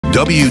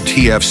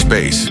WTF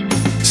Space.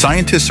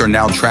 Scientists are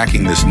now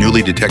tracking this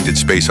newly detected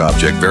space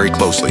object very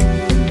closely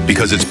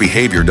because its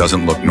behavior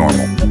doesn't look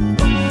normal.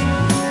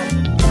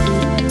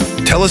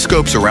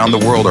 Telescopes around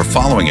the world are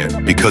following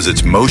it because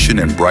its motion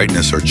and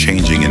brightness are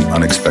changing in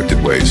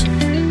unexpected ways.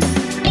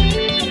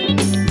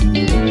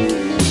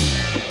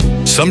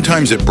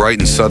 Sometimes it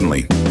brightens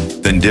suddenly,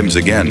 then dims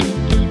again,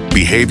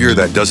 behavior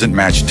that doesn't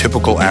match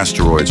typical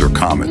asteroids or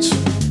comets.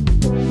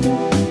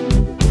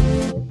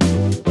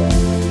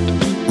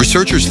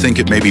 Researchers think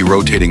it may be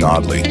rotating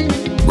oddly,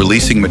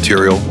 releasing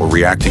material or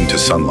reacting to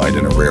sunlight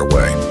in a rare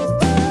way.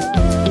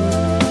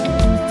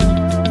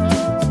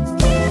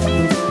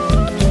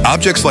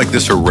 Objects like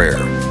this are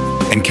rare,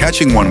 and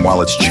catching one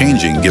while it's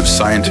changing gives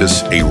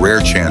scientists a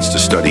rare chance to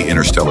study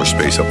interstellar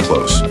space up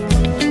close.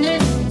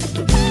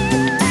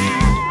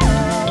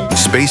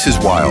 Space is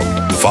wild.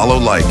 Follow,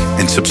 like,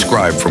 and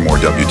subscribe for more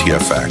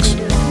WTF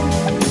facts.